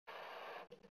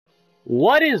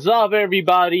What is up,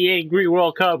 everybody? Angry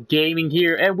World Cup Gaming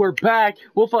here, and we're back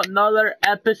with another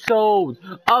episode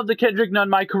of the Kendrick Nunn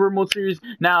MyCareer mode series.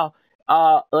 Now,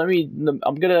 I'm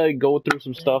gonna go through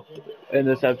some stuff in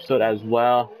this episode as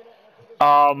well.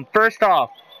 First off,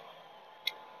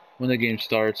 when the game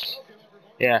starts,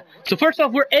 yeah. So first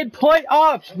off, we're in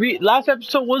playoffs. Last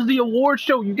episode was the award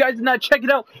show. You guys did not check it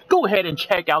out. Go ahead and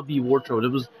check out the award show.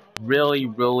 It was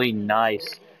really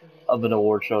nice of an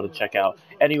award show to check out.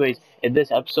 Anyways, in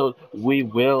this episode, we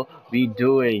will be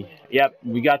doing. Yep,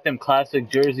 we got them classic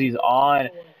jerseys on.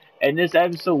 In this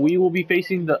episode, we will be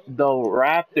facing the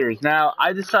Raptors. Now,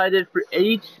 I decided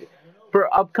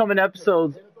for upcoming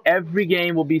episodes, every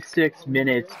game will be 6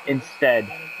 minutes instead.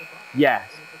 Yes,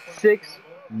 6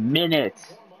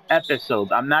 minutes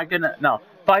episodes. I'm not gonna, no,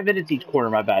 5 minutes each quarter.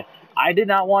 My bad. I did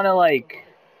not want to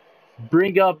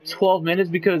bring up 12 minutes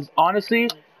because honestly,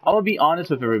 I'm gonna be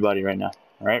honest with everybody right now.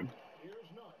 All right,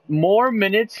 more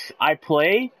minutes I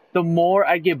play, the more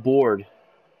I get bored.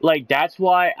 That's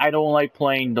why I don't like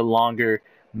playing the longer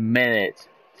minutes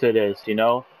to this.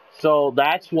 So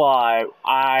that's why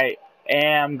I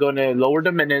am gonna lower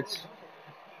the minutes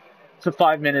to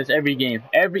 5 minutes every game,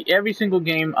 every single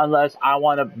game, unless I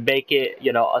want to make it,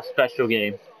 a special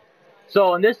game.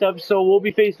 So in this episode, we'll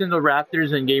be facing the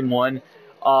Raptors in Game 1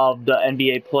 of the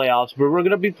NBA playoffs, where we're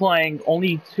gonna be playing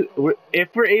only two. If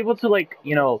we're able to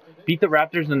beat the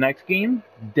Raptors in the next game,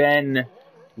 then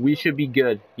we should be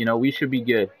good. We should be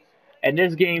good. And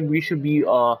this game, we should be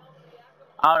I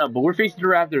don't know, but we're facing the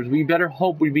Raptors. We better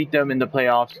hope we beat them in the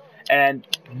playoffs. And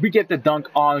we get the dunk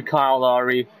on Kyle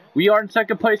Lowry. We are in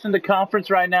second place in the conference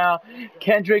right now.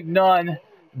 Kendrick Nunn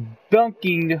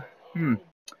dunking. Does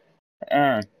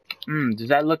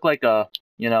that look like a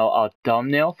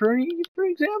thumbnail for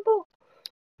example?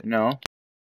 No.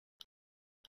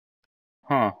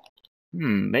 Huh.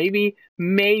 Maybe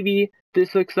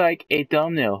this looks like a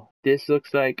thumbnail. This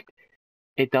looks like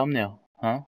a thumbnail.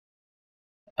 Huh?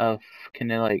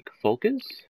 Can it focus?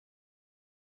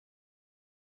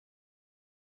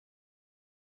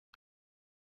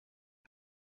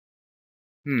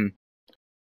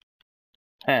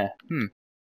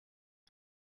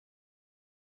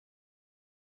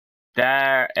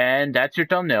 And that's your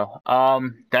thumbnail.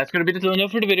 That's gonna be the thumbnail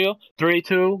for the video. 3,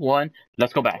 2, 1.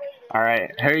 Let's go back. All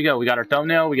right, here you go. We got our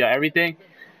thumbnail. We got everything.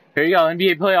 Here you go.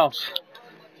 NBA playoffs.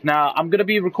 Now I'm gonna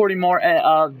be recording more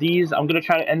of these. I'm gonna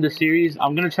try to end the series.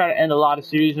 I'm gonna try to end a lot of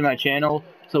series in my channel.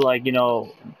 So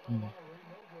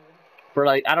for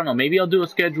I don't know. Maybe I'll do a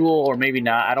schedule or maybe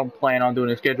not. I don't plan on doing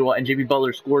a schedule. And Jimmy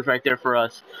Butler scores right there for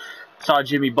us. Saw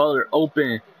Jimmy Butler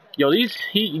open. Yo, these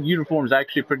Heat uniforms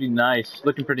actually pretty nice.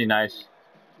 Looking pretty nice.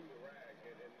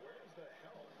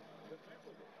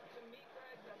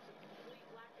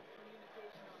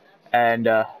 And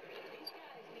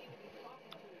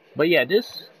but yeah,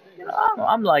 this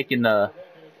I'm liking the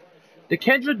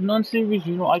Kendrick Nunn series.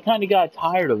 I kind of got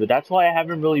tired of it. That's why I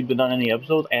haven't really been on any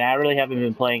episodes, and I really haven't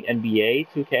been playing NBA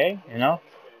 2K.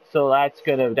 So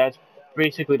that's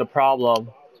basically the problem.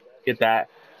 Get that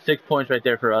 6 points right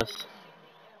there for us.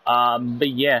 But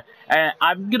yeah, and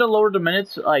I'm gonna lower the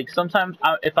minutes. Sometimes,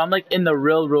 if I'm in the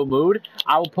real mood,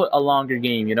 I will put a longer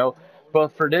game.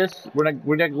 But for this, we're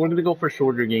gonna go for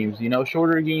shorter games.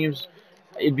 Shorter games,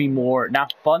 it'd be more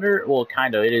not funner. Well,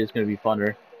 kind of, it is gonna be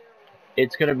funner.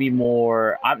 It's gonna be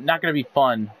more. I'm not gonna be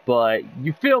fun, but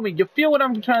you feel me. You feel what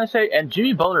I'm trying to say. And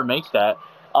Jimmy Butler makes that.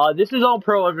 This is on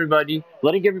pro, everybody.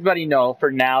 Letting everybody know.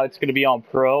 For now, it's gonna be on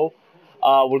pro.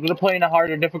 We're gonna play in a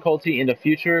harder difficulty in the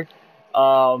future.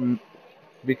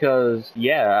 Because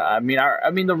yeah, I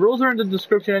mean the rules are in the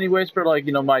description anyways for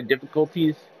my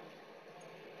difficulties.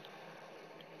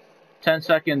 10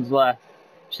 seconds left.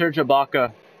 Serge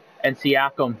Ibaka and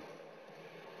Siakam.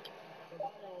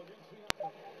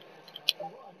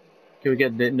 Can we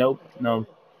get the nope? No.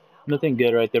 Nothing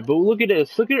good right there. But look at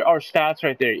this. Look at our stats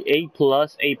right there. A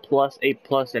plus, A plus, A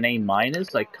plus, and A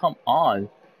minus. Come on.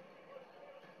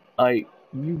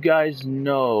 You guys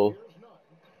know.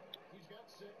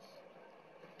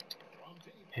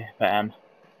 Bam.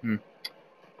 Come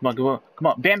on, come on, come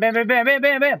on. Bam, bam, bam, bam, bam,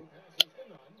 bam, bam.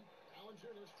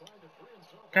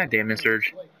 God damn it,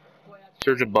 Serge.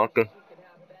 Serge Ibaka.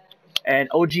 And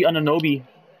OG Anunoby.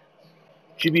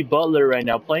 Jimmy Butler right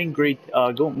now playing great.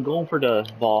 Going for the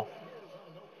ball.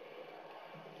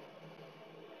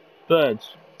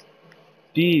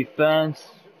 Defense.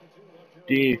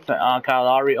 Kyle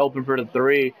Lowry open for the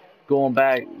 3. Going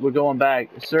back. We're going back.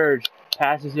 Serge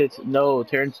passes it. No.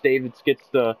 Terrence Davis gets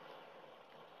the.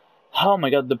 Oh my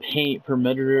god, the paint.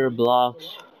 Perimeter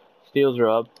blocks. Steals are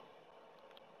up.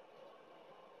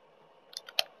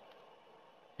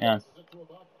 Yeah.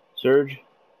 Surge.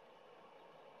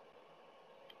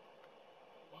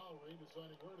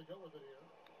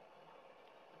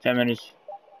 10 minutes.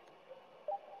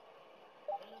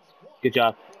 Good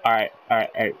job. Alright,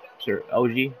 sir.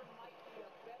 OG.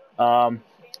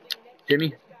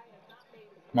 Jimmy.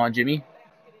 Come on, Jimmy.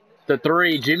 The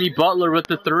 3. Jimmy Butler with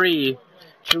the 3.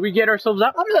 Should we get ourselves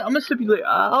out? I'm gonna stipulate.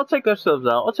 I'll take ourselves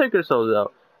out. I'll take ourselves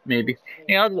out. Maybe.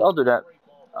 Yeah, I'll do that.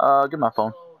 Get my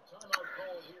phone.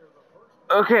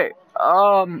 Okay.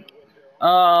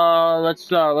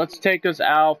 Let's take us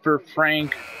out for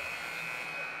Frank.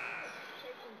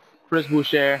 Chris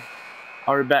Boucher.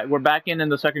 We're back in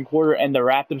the second quarter, and the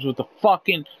Raptors with the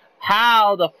fucking.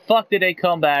 How the fuck did they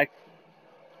come back?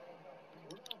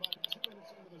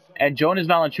 And Jonas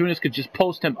Valanciunas could just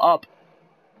post him up.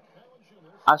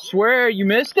 I swear you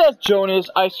missed us, Jonas.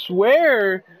 I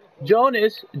swear,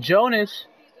 Jonas.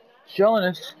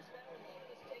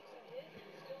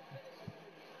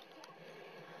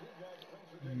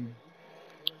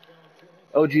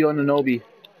 OG Anunoby.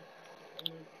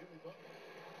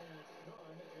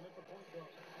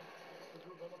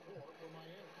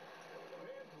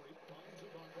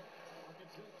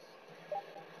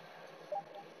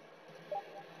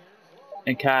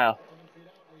 And Kyle.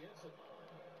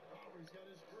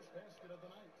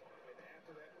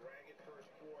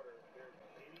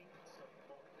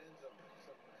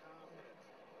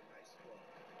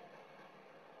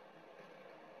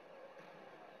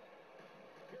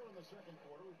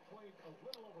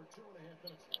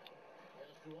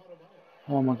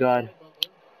 Oh my god.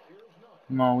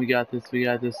 Come on, we got this.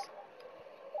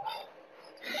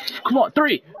 Come on,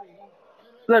 3.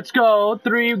 Let's go.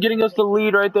 3, getting us the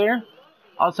lead right there.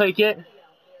 I'll take it.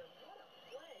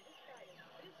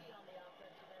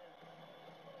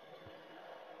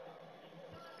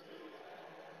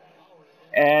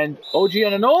 And OG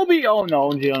Anunoby. Oh no,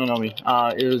 OG Anunoby.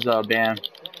 It was Bam.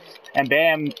 And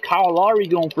Bam, Kyle Lowry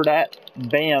going for that.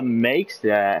 Bam makes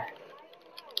that.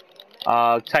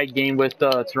 Tight game with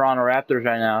the Toronto Raptors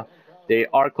right now. They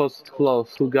are close to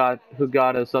close. Who got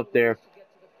us up there?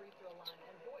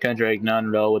 Kendrick,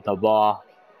 Nunn with the ball.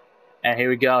 And here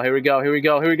we go. Can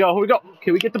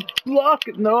we get the block?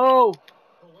 No.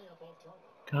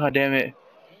 God damn it.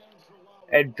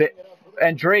 And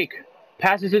Drake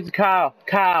passes it to Kyle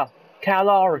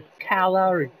Lowry.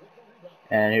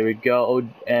 And here we go.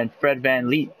 And Fred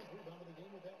VanVleet.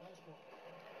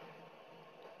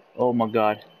 Oh my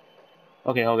god.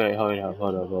 Okay, hold up.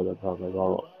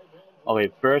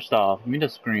 Okay, first off, give me the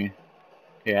screen.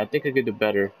 Okay, I think I could do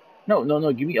better.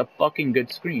 No, give me a fucking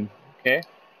good screen. Okay?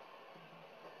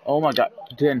 Oh my god.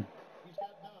 Din.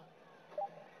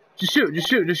 Just shoot.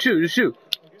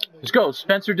 Let's go.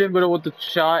 Spencer Dinwiddie with the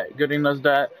shot, getting us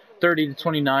that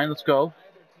 30-29. Let's go.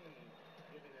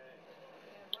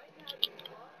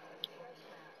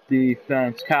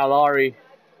 Defense. Kyle Lowry.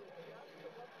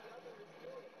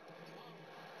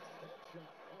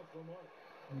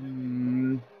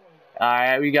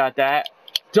 Alright, we got that.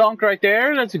 Dunk right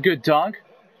there. That's a good dunk.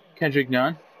 Kendrick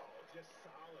Nunn.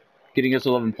 Getting us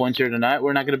 11 points here tonight.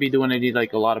 We're not going to be doing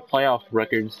a lot of playoff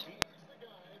records.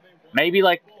 Maybe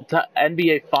like to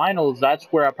NBA Finals, that's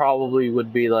where I probably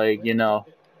would be like, you know.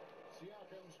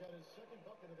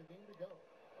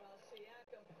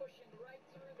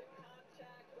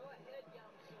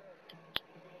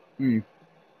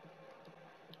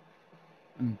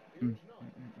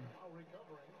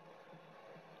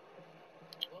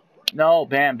 No,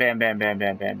 Bam.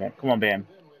 Come on, Bam.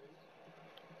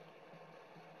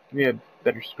 Give me a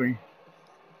better screen.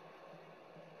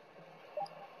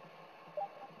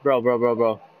 Bro.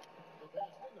 Gonna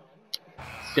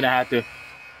have to.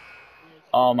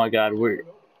 Oh my god, we're.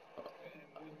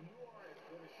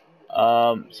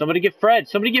 Somebody get Fred.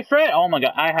 Oh my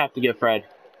god, I have to get Fred.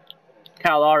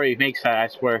 Kyle Lowry makes that, I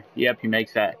swear. Yep, he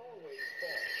makes that.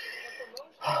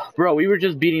 Bro, we were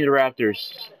just beating the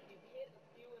Raptors.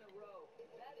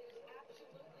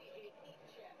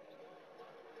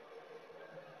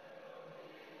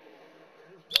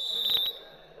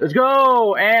 Let's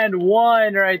go! And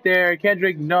 1 right there.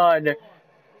 Kendrick Nunn.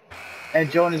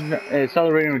 And Jonas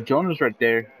celebrating with Jonas right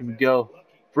there. Here we go.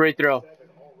 Free throw.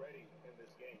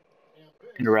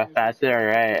 And the ref passed it.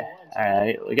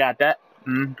 Alright. We got that.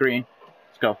 Green.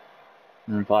 Let's go.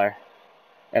 Fire.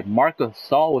 And Marc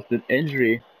Gasol with an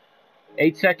injury.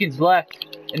 8 seconds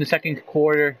left in the second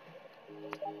quarter.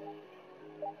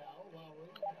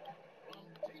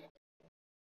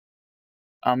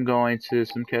 I'm going to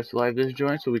Simcast Live this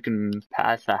joint so we can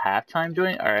pass the halftime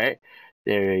joint. Alright.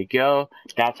 There you go.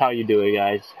 That's how you do it,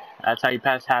 guys. That's how you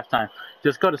pass halftime.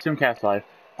 Just go to Simcast Live.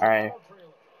 Alright.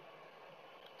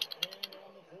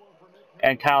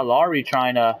 And Kyle Lowry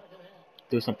trying to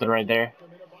do something right there.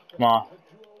 Come on.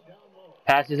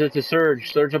 Passes it to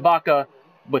Serge. Serge Ibaka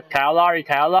with Kyle Lowry.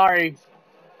 Kyle Lowry.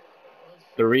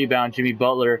 The rebound, Jimmy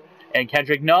Butler. And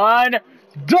Kendrick Nunn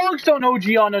dunks on OG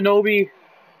Anunoby.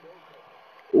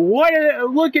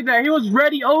 Look at that. He was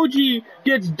ready. OG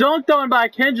gets dunked on by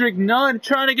Kendrick Nunn.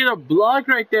 Trying to get a block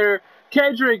right there.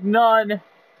 Kendrick Nunn.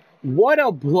 What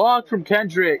a block from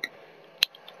Kendrick.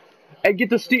 And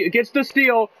gets the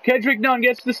steal. Kendrick Nunn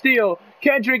gets the steal.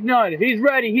 Kendrick Nunn. He's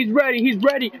ready. He's ready. He's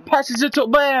ready. Passes it to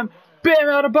Bam. Bam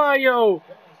Adebayo.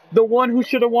 The one who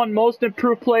should have won Most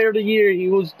Improved Player of the Year.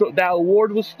 That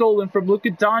award was stolen from Luka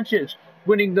Doncic,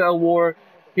 winning the award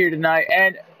here tonight.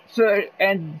 And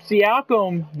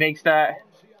Siakam makes that.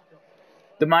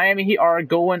 The Miami Heat are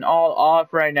going all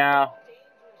off right now.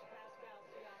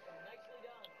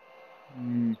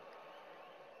 Bam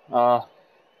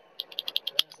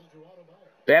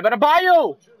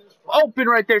Adebayo! Open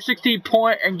right there,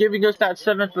 16-point, and giving us that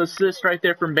 7th assist right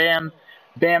there from Bam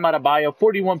Adebayo.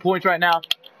 41 points right now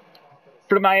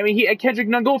for the Miami Heat. And Kendrick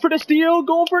Nunn going for the steal.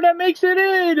 Going for that, makes it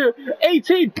in.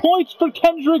 18 points for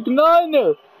Kendrick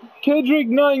Nunn. Kendrick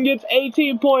Nunn gets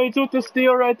 18 points with the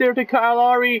steal right there to Kyle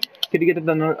Lowry. Can he get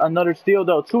another steal,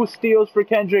 though? 2 steals for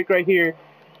Kendrick right here.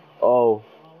 Oh.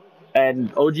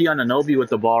 And OG Anunoby with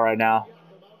the ball right now.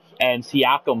 And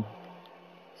Siakam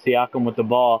with the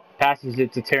ball. Passes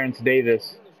it to Terrence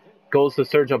Davis. Goes to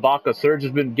Serge Ibaka. Serge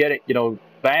has been getting,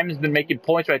 Bam has been making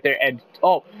points right there. And,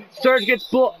 Serge gets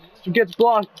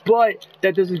blocked, but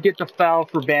that doesn't get the foul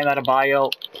for Bam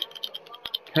Adebayo.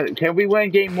 Can we win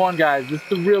game 1, guys? This is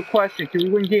the real question. Can we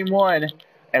win game 1?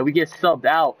 And we get subbed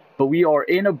out. But we are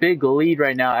in a big lead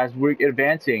right now as we're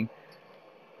advancing.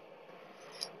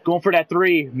 Going for that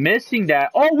 3. Missing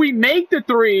that. Oh, we make the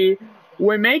 3.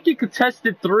 We make a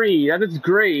contested 3. That is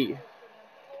great.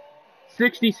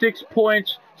 66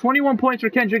 points. 21 points for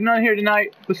Kendrick Nunn here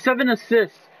tonight with 7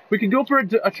 assists. We could go for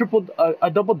a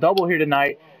double-double here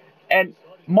tonight. And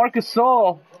Marc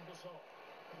Gasol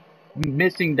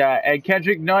missing that. And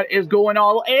Kendrick Nunn is going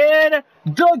all in.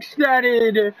 Dunks that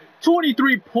in.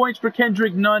 23 points for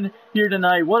Kendrick Nunn here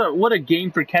tonight. What a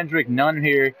game for Kendrick Nunn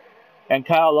here. And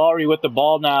Kyle Lowry with the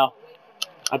ball now.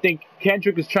 I think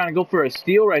Kendrick is trying to go for a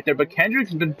steal right there, but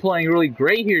Kendrick's been playing really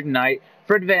great here tonight.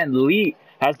 Fred VanVleet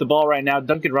has the ball right now.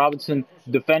 Duncan Robinson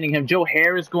defending him. Joe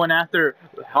Harris going after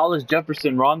Hollis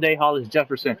Jefferson. Rondé Hollis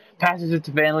Jefferson passes it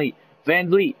to VanVleet.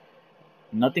 VanVleet.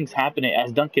 Nothing's happening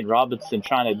as Duncan Robinson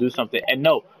trying to do something. And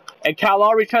no. And Kyle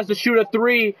Lowry tries to shoot a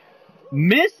 3.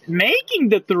 Making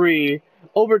the 3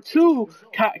 over 2.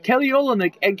 Kelly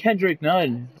Olynyk and Kendrick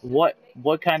Nunn. What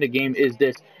kind of game is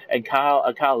this? And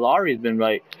Kyle Lowry has been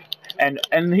right. And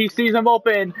he sees him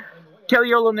open.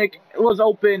 Kelly Olynyk was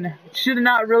open. Should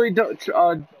not really double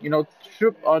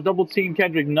team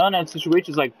Kendrick Nunn in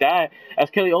situations like that, as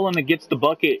Kelly Olynyk gets the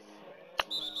bucket.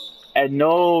 And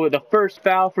no, the first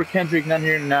foul for Kendrick Nunn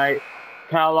here tonight.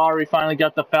 Kyle Lowry finally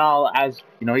got the foul, as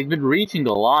he's been reaching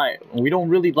a lot. We don't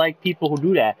really like people who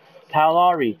do that. Kyle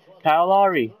Lowry.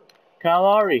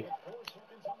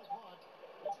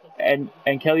 And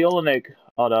Kelly Olynyk.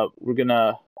 Hold up, we're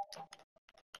gonna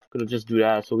just do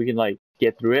that so we can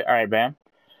get through it. All right, Bam.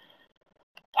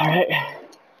 All right,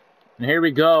 and here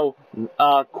we go.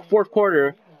 4th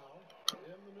quarter.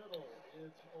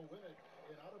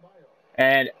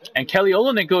 And Kelly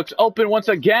Olynyk looks open once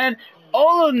again.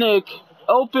 Olynyk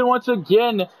open once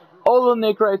again.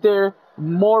 Olynyk right there.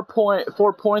 4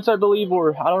 points, I believe,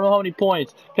 or I don't know how many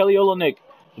points. Kelly Olynyk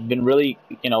has been really,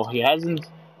 he hasn't.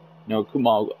 No, come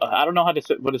on. I don't know what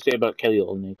to say about Kelly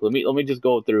Olynyk. Let me just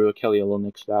go through Kelly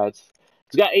Olynyk stats.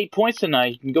 He's got 8 points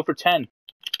tonight. You can go for 10.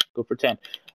 Go for 10.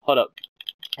 Hold up.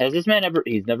 Has this man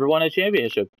he's never won a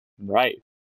championship? Right.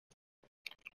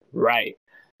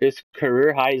 His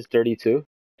career high is 32,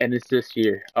 and it's this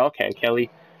year. Okay, Kelly.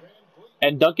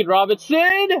 And Duncan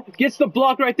Robinson gets the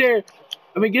block right there.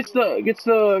 Gets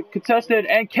the contested,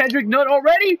 and Kendrick Nunn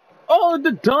already. Oh,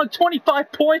 the dunk.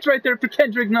 25 points right there for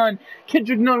Kendrick Nunn.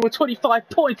 Kendrick Nunn with 25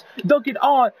 points. Dunking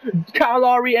on Kyle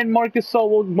Lowry and Marc Gasol.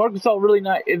 Well, Marc Gasol really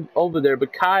not over there,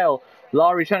 but Kyle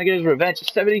Lowry trying to get his revenge.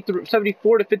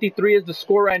 74 to 53 is the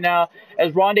score right now,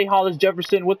 as Rondé Hollis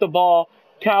Jefferson with the ball.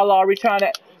 Kyle Lowry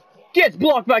gets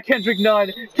blocked by Kendrick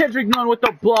Nunn. Kendrick Nunn with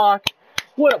the block.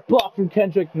 What a block from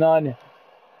Kendrick Nunn.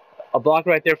 A block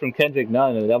right there from Kendrick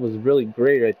Nunn. And that was really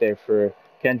great right there for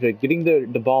Kendrick. Getting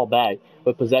the ball back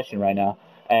with possession right now.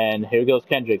 And here goes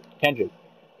Kendrick.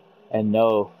 And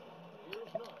no.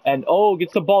 And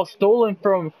gets the ball stolen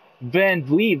from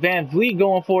VanVleet. VanVleet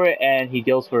going for it. And he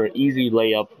goes for an easy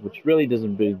layup, which really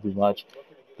doesn't really do much.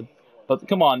 But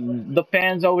come on. The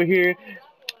fans over here.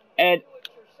 And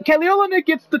Kelly Olynyk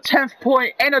gets the 10th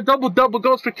point, and a double-double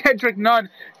goes for Kendrick Nunn.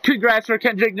 Congrats for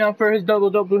Kendrick Nunn for his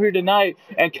double-double here tonight.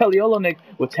 And Kelly Olynyk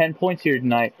with 10 points here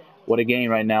tonight. What a game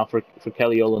right now for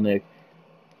Kelly Olynyk.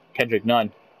 Kendrick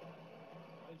Nunn.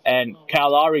 And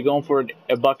Kyle Lowry going for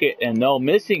a bucket, and no,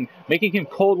 missing, making him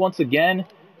cold once again.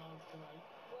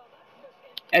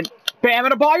 And Bam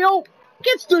Adebayo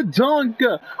gets the dunk.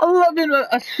 11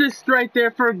 assists right there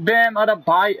for Bam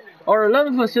Adebayo, or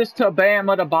 11 assists to Bam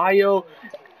Adebayo.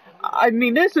 I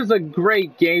mean, this is a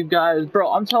great game, guys.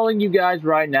 Bro, I'm telling you guys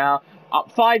right now,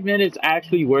 5 minutes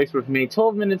actually works with me.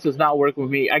 12 minutes does not work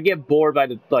with me. I get bored by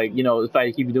the, if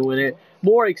I keep doing it.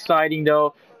 More exciting,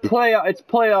 though. It's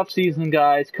playoff season,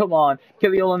 guys. Come on.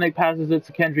 Kelly Olynyk passes it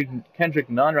to Kendrick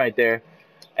Nunn right there.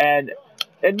 And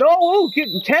no,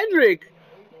 Kendrick.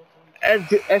 As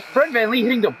Fred VanVleet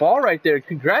hitting the ball right there.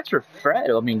 Congrats for Fred.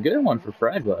 I mean, good one for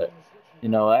Fred, but...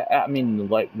 I mean,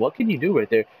 what can you do right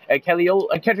there? And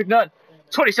Kendrick Nunn,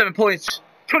 27 points.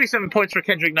 27 points for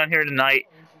Kendrick Nunn here tonight.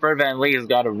 Fred VanVleet has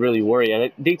got to really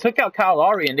worry. They took out Kyle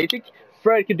Lowry, and they think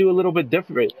Fred could do a little bit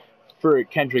different for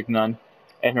Kendrick Nunn.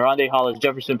 And Rondé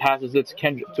Hollis-Jefferson passes it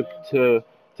to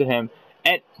him.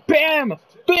 And bam!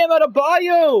 Bam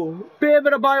Adebayo! Bam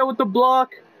Adebayo with the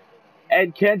block.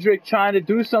 And Kendrick trying to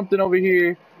do something over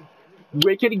here.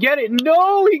 Wait, can he get it?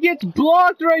 No, he gets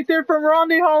blocked right there from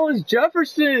Rondé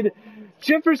Hollis-Jefferson.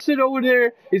 Jefferson over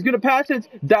there is going to pass it.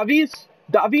 Davis.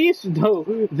 Why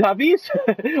do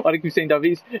I keep saying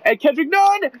Davis? And Kendrick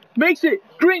Nunn makes it.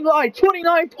 Green light.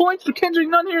 29 points for Kendrick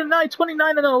Nunn here tonight.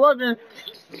 29 and 11.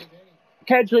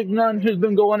 Kendrick Nunn has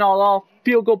been going all off.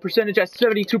 Field goal percentage at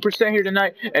 72% here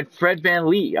tonight. And Fred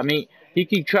VanVleet. I mean, he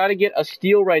can try to get a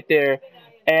steal right there.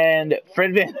 And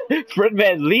Fred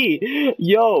VanVleet,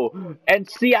 yo, and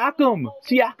Siakam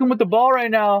with the ball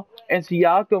right now, and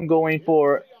Siakam going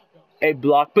for a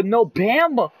block, but no,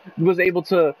 Bam was able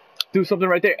to do something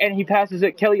right there, and he passes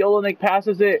it. Kelly Olynyk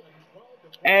passes it,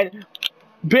 and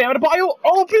Bam Adebayo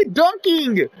open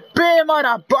dunking. Bam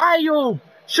Adebayo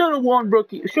should have won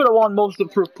most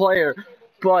improved player,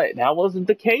 but that wasn't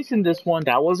the case in this one.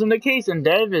 That wasn't the case. And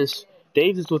Davis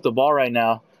with the ball right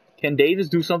now. Can Davis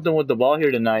do something with the ball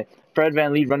here tonight? Fred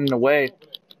VanVleet running away.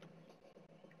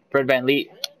 Fred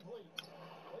VanVleet.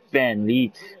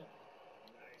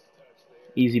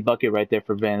 Easy bucket right there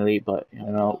for VanVleet, but,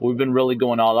 we've been really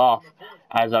going all off.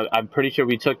 As I'm pretty sure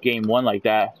we took game 1 like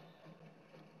that.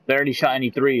 Barely shot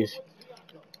any threes.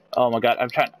 Oh, my God.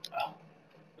 I'm trying...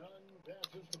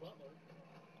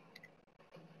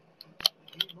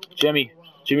 Jimmy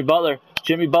Butler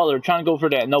trying to go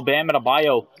for that. No, Bam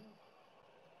Adebayo.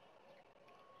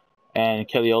 And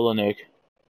Kelly Olynyk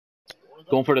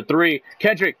going for the 3.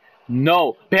 Kendrick,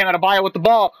 no. Bam Adebayo with the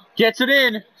ball. Gets it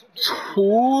in.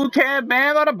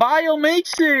 Bam Adebayo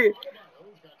makes it.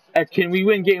 And can we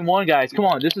win game 1, guys? Come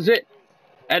on, this is it.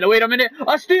 And wait a minute.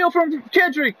 A steal from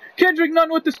Kendrick. Kendrick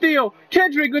Nunn with the steal.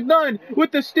 Kendrick Nunn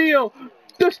with the steal.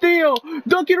 The steal.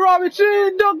 Duncan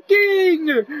Robinson. Dunking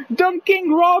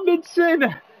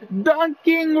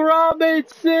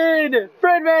Robinson.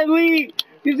 Fred VanVleet.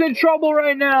 He's in trouble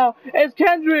right now. As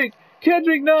Kendrick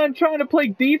Nunn trying to play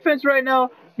defense right now.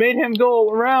 Made him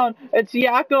go around. And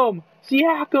Siakam,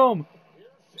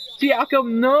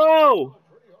 no.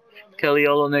 Kelly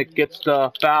Olynyk gets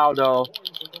the foul, though.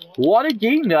 What a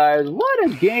game, guys. What a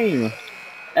game.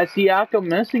 As Siakam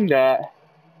missing that.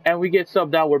 And we get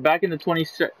subbed out. We're back in the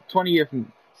 20th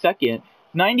second.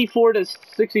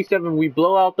 94-67. We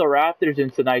blow out the Raptors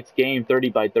in tonight's game. 30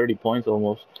 by 30 points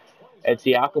almost. And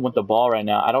Siakam with the ball right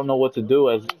now. I don't know what to do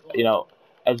as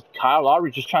Kyle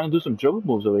Lowry just trying to do some dribble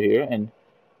moves over here. And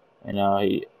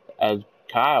as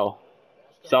Kyle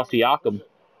saw Siakam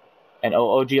and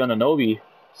OG Anunoby.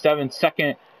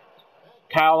 7-second.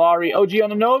 Kyle Lowry. OG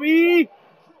Anunoby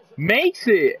makes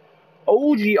it.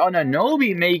 OG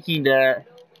Anunoby making that.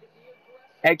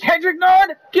 And Kendrick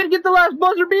Nunn can get the last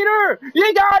buzzer beater.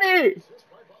 You got it.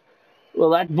 Well,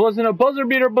 that wasn't a buzzer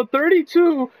beater, but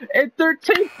 32 and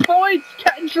 13 points.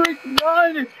 Kendrick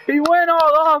Nunn. He went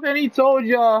all off, and he told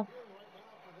y'all.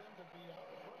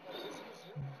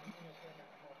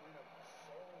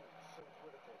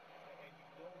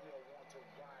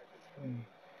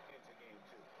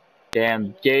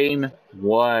 Damn, game.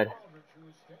 What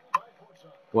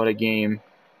a game.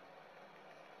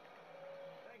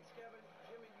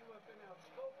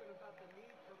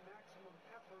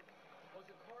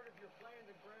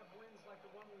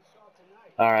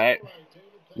 All right.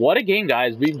 What a game,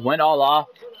 guys. We went all off.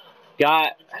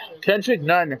 Got Kendrick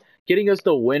Nunn getting us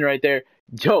the win right there.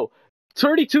 Yo,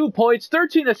 32 points,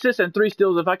 13 assists, and 3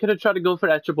 steals. If I could have tried to go for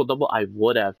that triple-double, I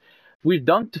would have. We've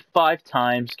dunked 5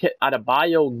 times.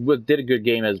 Adebayo did a good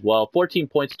game as well. 14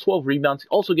 points, 12 rebounds,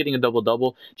 also getting a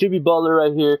double-double. Jimmy Butler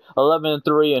right here, 11 and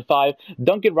 3 and 5.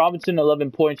 Duncan Robinson,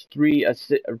 11 points, 3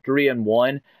 and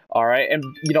 1. All right, and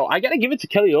you know I gotta give it to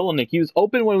Kelly Olynyk. He was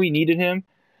open when we needed him.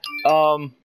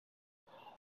 You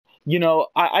know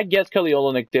I guess Kelly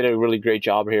Olynyk did a really great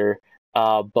job here.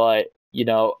 But you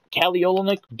know, Kelly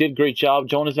Olynyk did a great job.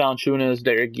 Jonas Valanciunas,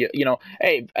 there, you know,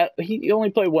 hey, he only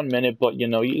played 1 minute, but you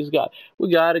know, we got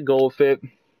to go with it.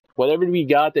 Whatever we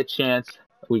got the chance,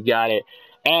 we got it.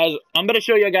 As I'm gonna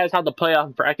show you guys how the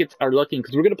playoff brackets are looking,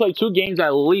 because we're gonna play 2 games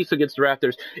at least against the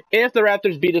Raptors. If the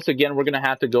Raptors beat us again, we're gonna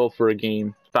have to go for a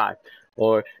game 5,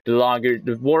 or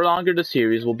the more longer the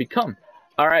series will become.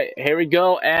 All right, here we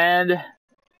go, and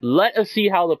let us see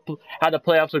how the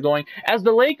playoffs are going. As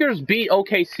the Lakers beat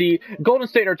OKC, Golden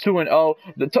State are 2-0,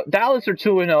 Dallas are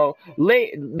 2-0,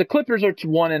 the Clippers are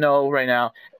 1-0 right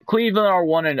now. Cleveland are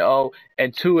 1-0,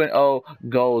 and 2-0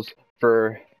 goes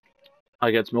for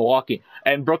against Milwaukee,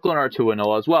 and Brooklyn are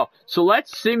 2-0 as well. So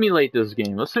let's simulate this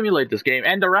game.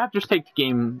 And the Raptors take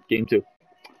game 2.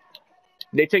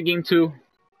 They take game 2.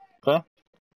 Okay.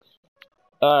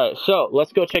 So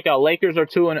let's go check out. Lakers are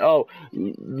 2-0.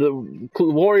 The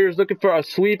Warriors looking for a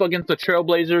sweep against the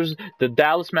Trailblazers. The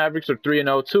Dallas Mavericks are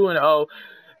 3-0, 2-0.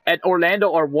 And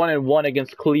Orlando are 1-1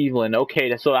 against Cleveland.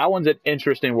 Okay, so that one's an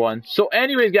interesting one. So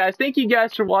anyways, guys, thank you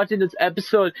guys for watching this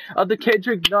episode of the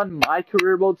Kendrick Nunn My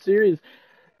Career Mode series.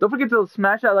 Don't forget to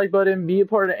smash that like button, be a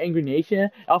part of the Angry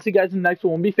Nation. I'll see you guys in the next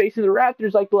one. We'll be facing the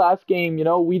Raptors like the last game. You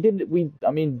know,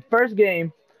 first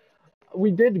game,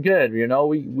 we did good, you know,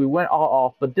 we went all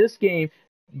off, but this game,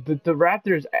 the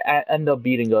Raptors end up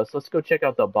beating us. Let's go check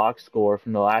out the box score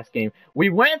from the last game.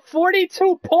 We went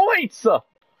 42 points!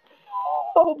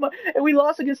 Oh my, and we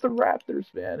lost against the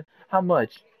Raptors, man. How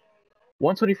much?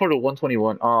 124 to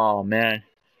 121. Oh, man.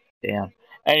 Damn.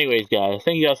 Anyways, guys,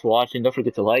 thank you guys for watching. Don't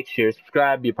forget to like, share,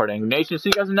 subscribe, be a part of Angry Nation. See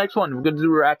you guys in the next one. We're going to do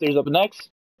Raptors up next.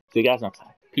 See you guys next time.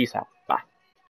 Peace out. Bye.